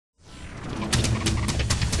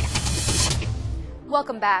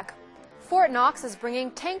Welcome back. Fort Knox is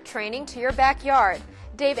bringing tank training to your backyard.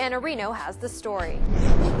 Dave Annarino has the story.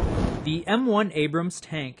 The M1 Abrams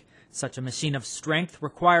tank. Such a machine of strength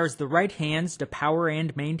requires the right hands to power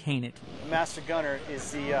and maintain it. The master gunner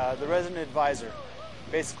is the resident advisor.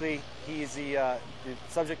 Basically, he's the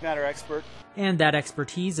subject matter expert. And that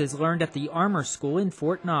expertise is learned at the Armor School in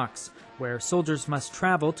Fort Knox, where soldiers must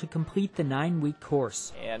travel to complete the 9-week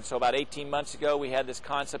course. And so about 18 months ago, we had this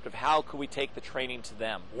concept of how could we take the training to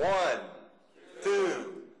them. 1,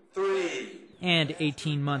 2, 3. And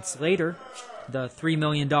 18 months later, the $3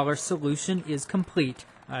 million solution is complete.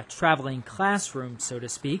 A traveling classroom, so to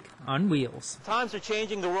speak, on wheels. Times are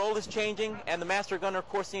changing, the world is changing, and the master gunner, of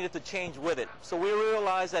course, needed to change with it. So we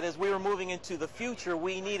realized that as we were moving into the future,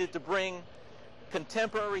 we needed to bring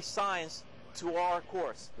contemporary science to our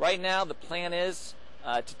course. Right now, the plan is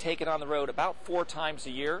to take it on the road about 4 times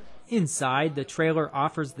a year. Inside, the trailer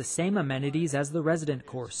offers the same amenities as the resident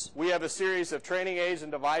course. We have a series of training aids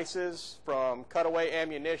and devices, from cutaway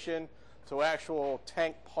ammunition to actual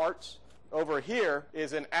tank parts. Over here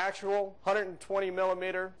is an actual 120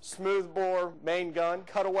 millimeter smoothbore main gun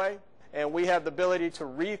cutaway, and we have the ability to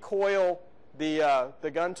recoil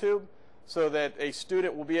the gun tube so that a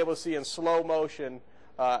student will be able to see in slow motion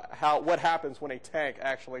what happens when a tank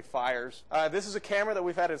actually fires. This is a camera that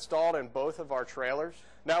we've had installed in both of our trailers.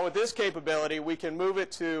 Now with this capability, we can move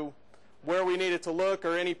it to where we need it to look,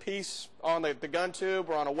 or any piece on the gun tube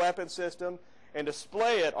or on a weapon system, and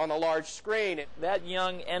display it on a large screen. That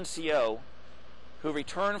young NCO who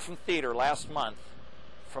returned from theater last month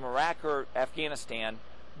from Iraq or Afghanistan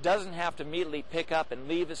doesn't have to immediately pick up and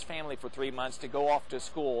leave his family for 3 months to go off to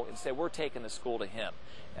school and say, we're taking the school to him.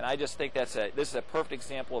 And I just think this is a perfect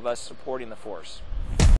example of us supporting the force.